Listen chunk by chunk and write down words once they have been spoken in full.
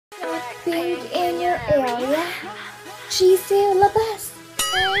BLACKPINK in your area. Jisoo the best.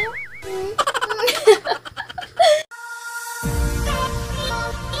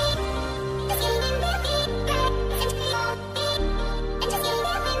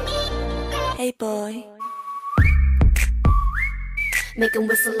 Hey boy. Make 'em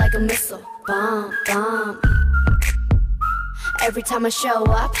whistle like a missile. Bomb, bomb. Every time I show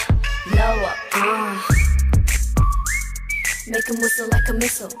up, blow up. Make 'em whistle like a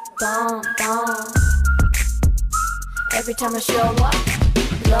missile. Bomb, bomb. Every time I show up,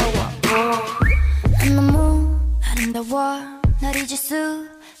 blow up. 너무 아름다워 날 잊을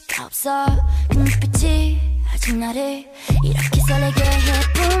수가 없어 그 눈빛이 아직 나를 이렇게 설레게 해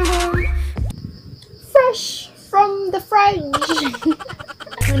boom boom. Fresh from the fridge.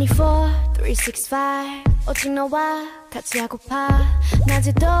 24, 365 오직 너와 같이 하고파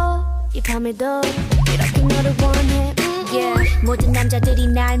낮에도 이 밤에도 이렇게 너를 원해 yeah. 모든 남자들이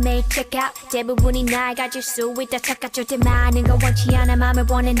날 매일 check out 대부분이 날 가질 수 있다 착각 절대 많은 거 원치 않아 맘을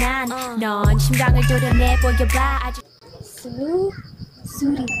원해 난 넌 심장을 도려내 보여봐 아주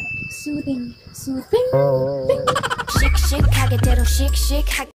Soothing. 씩씩하게 대로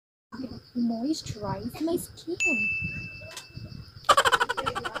씩씩하게 Moisturize my skin.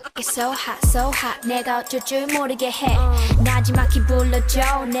 so hot 내가 어쩔 줄 모르게 해 나지막히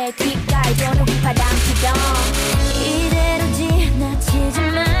불러줘 내 귓가에 도는 휘파람 기동 이대로 지나치지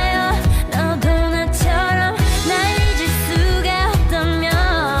마요 너도 나처럼 날 잊을 수가 없다면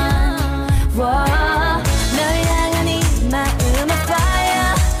널 향한 이 마음의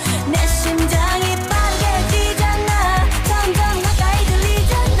fire 내 심장이 빠르게 뛰잖아 점점 가까이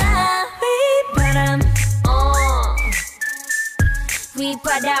들리잖아 휘바람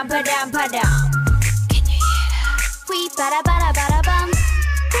바람 Can you hear that? 휘바라바라바라밤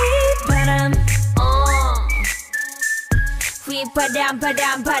휘바람 휘바람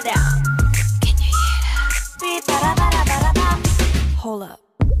Can you hear that? 휘바라바라바라밤 Hold up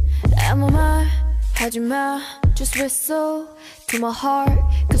아무 말 하지마 Just whistle to my heart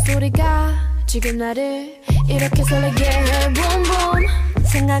그 소리가 지금 나를 이렇게 설레게 해 Boom boom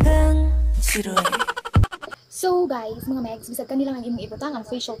생각은 지루해 So guys, mga megs, bisag kanila ang imong ibutang ang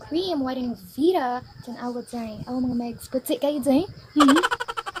facial cream, Whitening Vita, then I would say, mga megs, puti kayo dyan.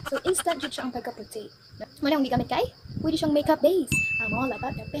 So instant jud siya ang pagka-puti. Manang gigamit kay, pwede siyang makeup base. I'm all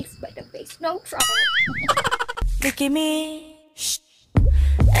about the base, but the base, no trouble. 느낌이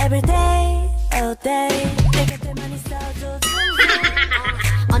every day, all day 내 곁에만 있어도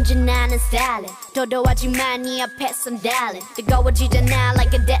언제나 난 stylin' 도도하지만 네 앞에선 darling 뜨거워지잖아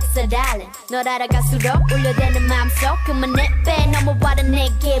like a desert island 널 알아갈수록 울려대는 마음속 그만해빼 넘어와라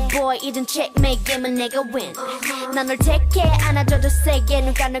내게 boy 이젠 checkmate 게임은 내가 win 난 널 택해 안아줘도 세게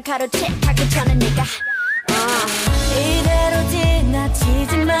눈가 널 가로채하기 전에 내가 이대로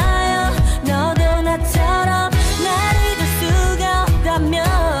지나치지 마요 너도 나처럼 날 잊을 수가 없다면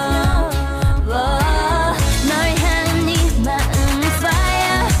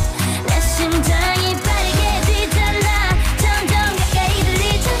심장이 빠르게 뛰잖아 점점 가까이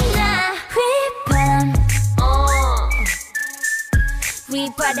들리잖아 휘바람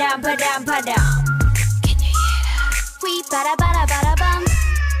Can you hear that? 휘바라바라바라밤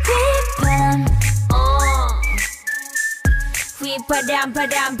휘바람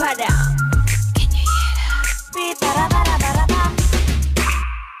Can you hear that? 휘바라바라바라밤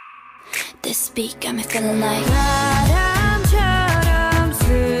This beat got me feeling like 바람처럼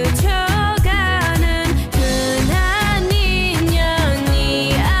스쳐가는 흔한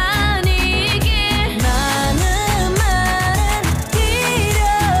인연이 아니길 많은 말은 필요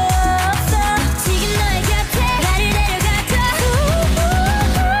없어 지금 너의 곁에 나를 데려가줘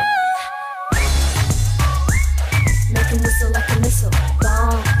Make 'em whistle like a missile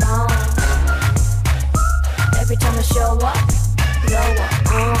Bomb, bomb Every time I show up Blow up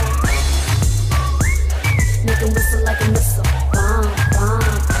Make 'em whistle like a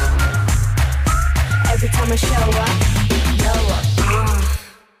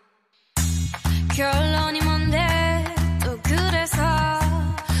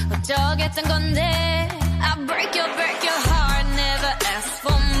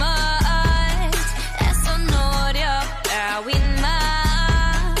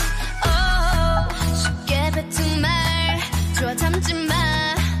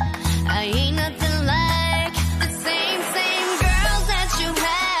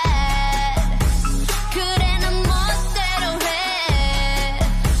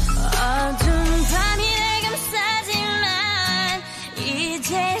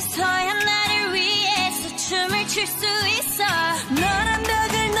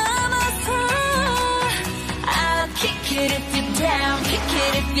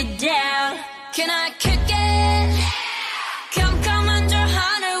you down? Can I kick it? 컴컴한 저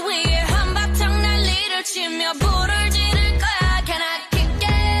하늘 위에 한바탕 난리를 치며 불을 지를 거야. Can I kick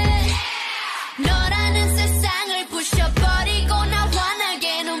it? 너라는 세상을 부셔버리고 나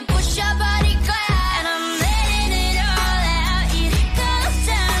환하게 눈 부셔버릴 거야. And I'm letting it all out. 이럴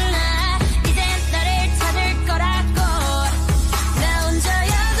거잖아. 이젠 너를 찾을 거라고. 나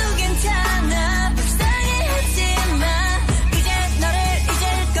혼자여도 괜찮아. 불쌍해하지마. 이제 너를 잊을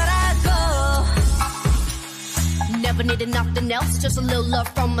거라고. Never needed nothing else, just a little love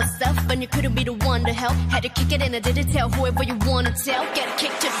from myself. And you couldn't be the one to help. Had to kick it and I didn't tell whoever you wanna tell. Get a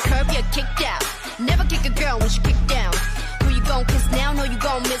kick to the curb, you're kicked out. Never kick a girl when she kicked down. Who you gon' kiss now? No, you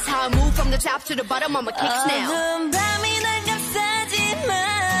gon' miss how I move from the top to the bottom. I'ma kicks now. 어두운 밤이 날 감싸지만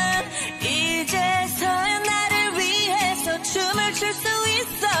이제서야 나를 위해서 춤을 출 수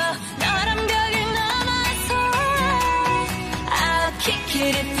있어. 너란 벽을 넘어서 I'll kick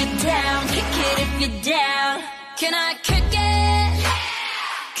it if you're down, kick it if you're down. Can I kick it?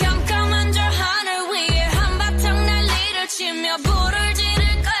 컴컴한 저 하늘 위에 한바탕 난리를 치며 불을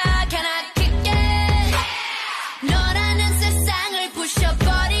지를 거야. Can I kick it? 너라는 세상을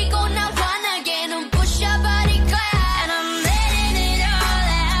부셔버리고 나 환하게 눈 부셔버릴 거야. And I'm letting it all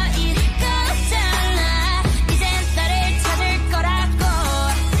out. 이럴 거잖아. 이젠 너를 찾을 거라고.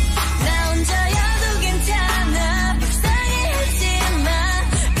 나 혼자여도 괜찮아. 불쌍해하지마.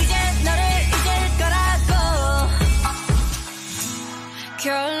 이제 너를 잊을 거라고.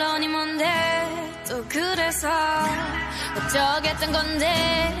 결론이 뭔데 또 그래서 어쩌겠단 건데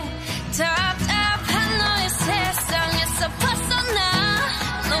답답한 너의 세상에서 벗어나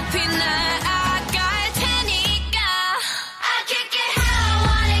높이 날아갈 테니까 I kick it how I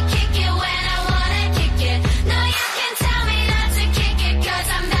wanna kick it when I wanna kick it. No, you can tell me not to kick it cause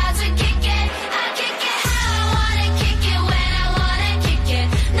I'm about to kick it. I kick it how I wanna kick it when I wanna kick it.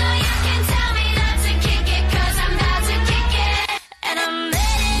 No, you can tell me not to kick it cause I'm about to kick it. And I'm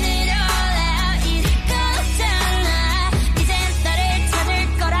letting it all out. 이럴 거잖아. 이젠 너를 찾을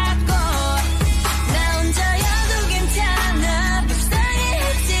거라고. 나 혼자여도 괜찮아.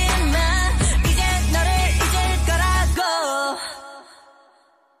 불쌍해하지마. 이제 너를 잊을 거라고.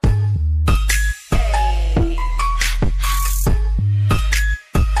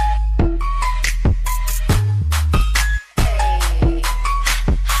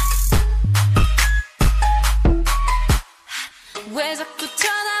 왜 자꾸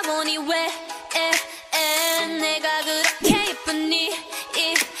쳐다보니 왜 내가 그렇게 예쁘니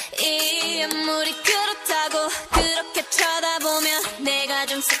이 아무리 그렇다고 그렇게 쳐다보면 내가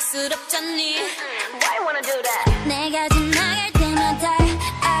좀 쑥스럽잖니. Why you wanna do that? 내가 지나갈 때마다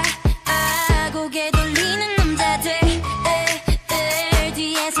고개 돌리는 남자들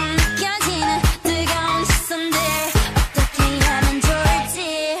뒤에서 느껴지는 뜨거운 시선들 어떻게 하면 좋을지.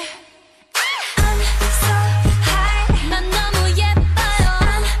 I'm so high. 난 너무 예뻐요.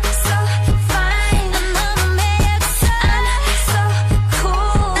 I'm so fine. 난 너무 매력있어. I'm so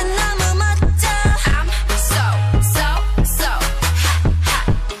cool. 난 너무 멋져. I'm so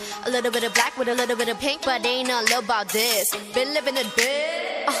hot. A little bit of black with a little bit of pink, but ain't nothing about this. Been living a bit.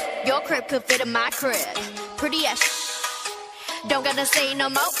 Your crib could fit in my crib. Pretty as don't gotta say no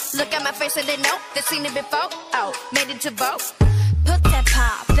more. Look at my face and they know they've seen it before. Oh, made it to vote. Put that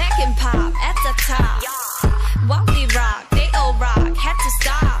pop back and pop at the top. While we rock, they all rock. Had to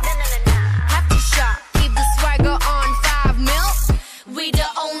stop. Have to shop. Keep the swagger on 5 mil. We the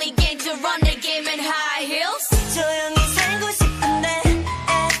only game to run the game in high heels. 조용히 살고 싶은데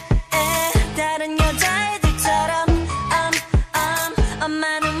다른 여자애들처럼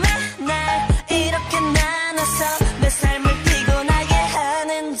엄마는 왜 날 이렇게 나눠서 내 삶을 피곤하게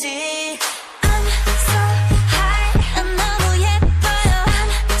하는지. I'm so high. 난 너무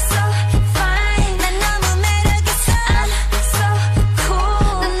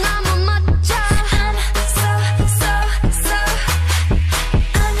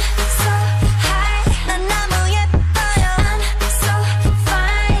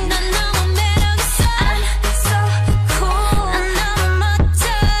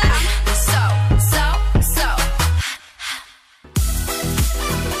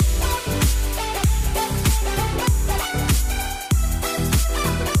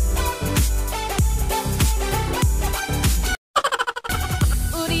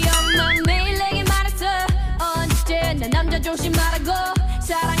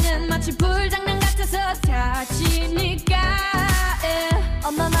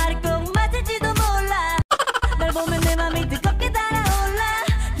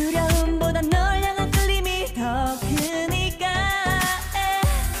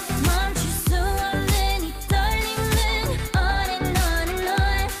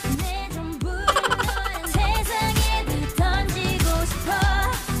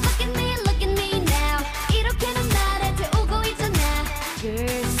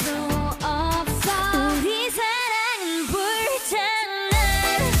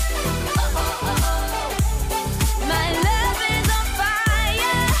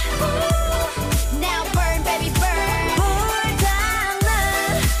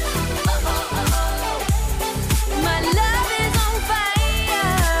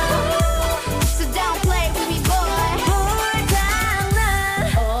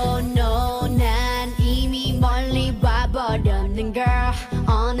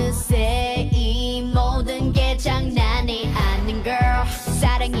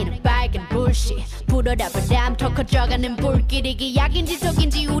사랑이는 빨간 불씨 불어라 바람 더 커져가는 불길이 기약인지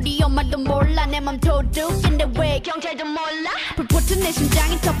속인지 우리 엄마도 몰라 내 맘 도둑인데 왜 경찰도 몰라 불붙은 내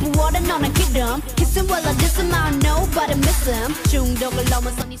심장이 더 부어라 너는 기름 Kissing while I diss him I don't know but I miss him 중독을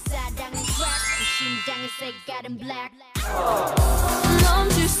넘어서 네 사랑은 crack 내 심장의 색깔은 black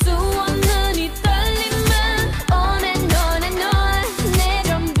멈출 수 없는 이 떨림은 on and on and on 내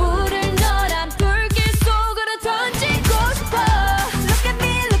전부를 너란 불길 속으로 던지고 싶어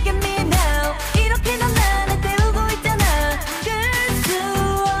Look at me now 이렇게 넌 나를 태우고 있잖아 끌 수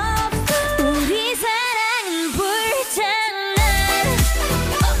없어 우리 사랑은 불장난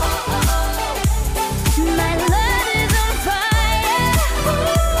My love is on fire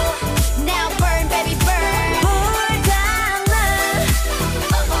Now burn baby burn 불장난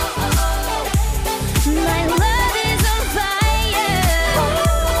My love is on fire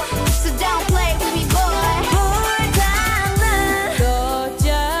So don't play with me boy 불장난 더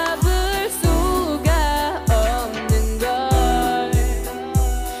잡을 수가 없는 걸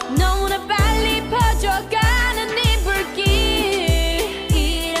너무나 빨리 퍼져가는 이 불길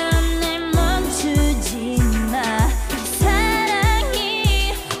이런 날 멈추지 마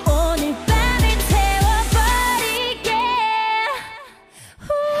사랑이 오늘 밤을 태워버리게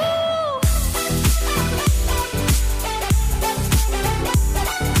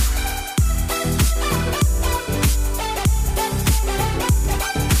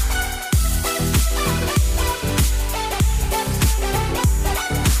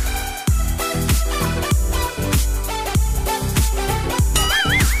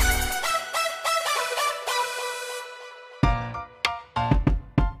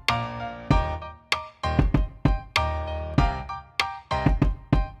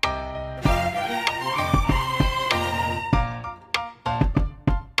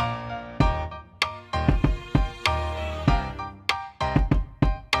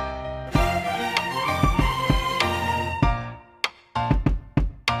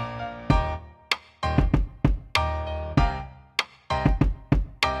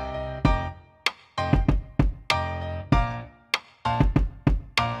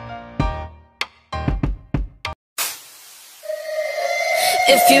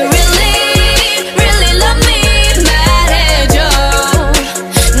If you really, really love me 말해줘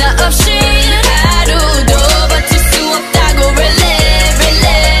나 없이 하루도 버틸 수 없다고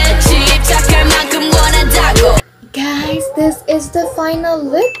Really 집착할 만큼 원한다고 Guys, this is the final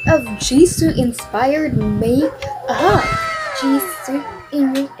look of Jisoo inspired makeup. Jisoo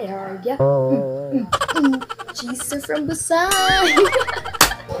in your area. Jisoo from Busan.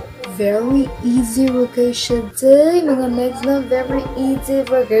 Very easy vacation day, mga megs na very easy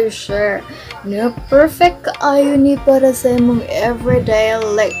vacation. Na perfect kaayo ni para sa imong everyday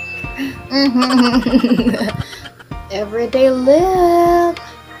look. Everyday look.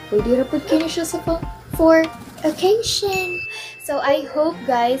 Pwede ra pud kini siya sa for occasion. So I hope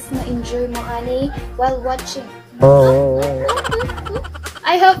guys na-enjoy mo ani while watching.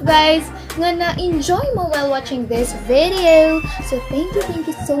 I hope guys nga na-enjoy mo while watching this video. So thank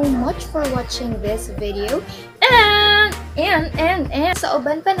you so much for watching this video. And sa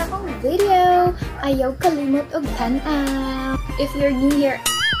uban pa na akong video, ayaw kalimot og tan-aw. If you're new here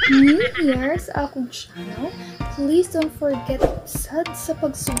sa akong channel, please don't forget sa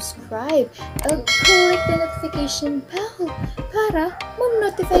pag-subscribe at click the notification bell para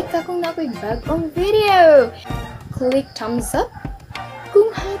ma-notify ka kung na ako'y bagong video. Click thumbs up kung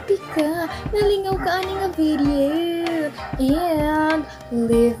happy ka, nalingaw ka ani nga video. And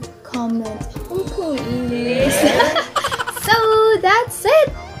leave comments, please. So that's it.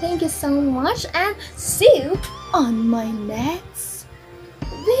 Thank you so much and see you on my next